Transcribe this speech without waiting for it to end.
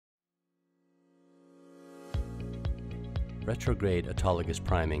Retrograde autologous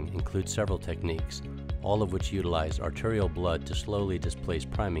priming includes several techniques, all of which utilize arterial blood to slowly displace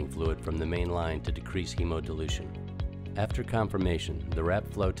priming fluid from the main line to decrease hemodilution. After confirmation, the wrap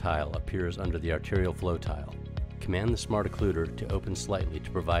flow tile appears under the arterial flow tile. Command the Smart Occluder to open slightly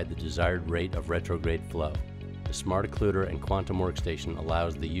to provide the desired rate of retrograde flow. The Smart Occluder and Quantum Workstation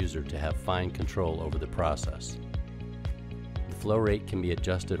allows the user to have fine control over the process. The flow rate can be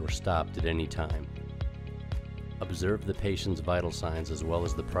adjusted or stopped at any time. Observe the patient's vital signs as well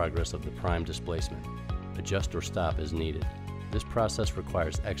as the progress of the prime displacement. Adjust or stop as needed. This process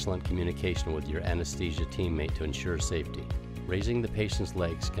requires excellent communication with your anesthesia teammate to ensure safety. Raising the patient's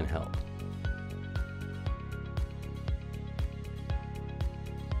legs can help.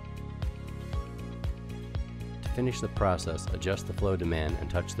 To finish the process, adjust the flow demand and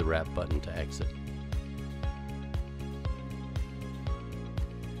touch the wrap button to exit.